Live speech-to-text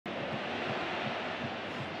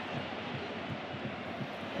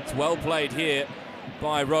It's well played here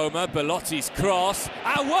by Roma. Belotti's cross.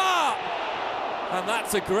 Awa! And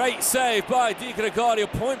that's a great save by Di Gregorio,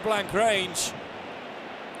 point blank range.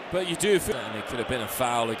 But you do feel it could have been a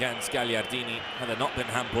foul against Gagliardini had it not been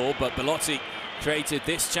handball, but Belotti created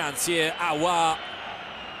this chance here. Awa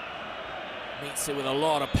meets it with a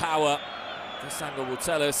lot of power. This angle will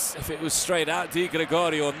tell us if it was straight out Di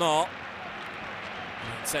Gregorio or not.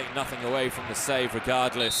 Take nothing away from the save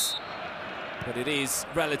regardless, but it is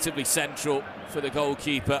relatively central for the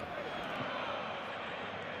goalkeeper.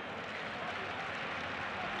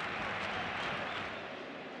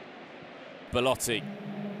 Belotti.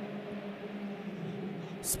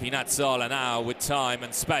 Spinazzola now with time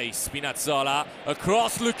and space. Spinazzola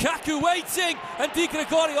across, Lukaku waiting, and Di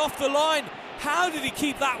Gregorio off the line. How did he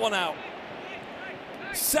keep that one out?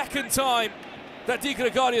 Second time that Di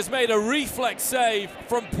Gregorio has made a reflex save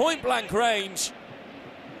from point blank range.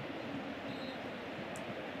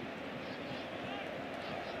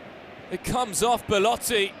 It comes off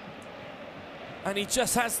Belotti, and he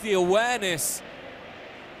just has the awareness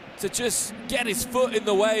to just get his foot in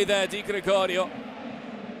the way there, Di Gregorio.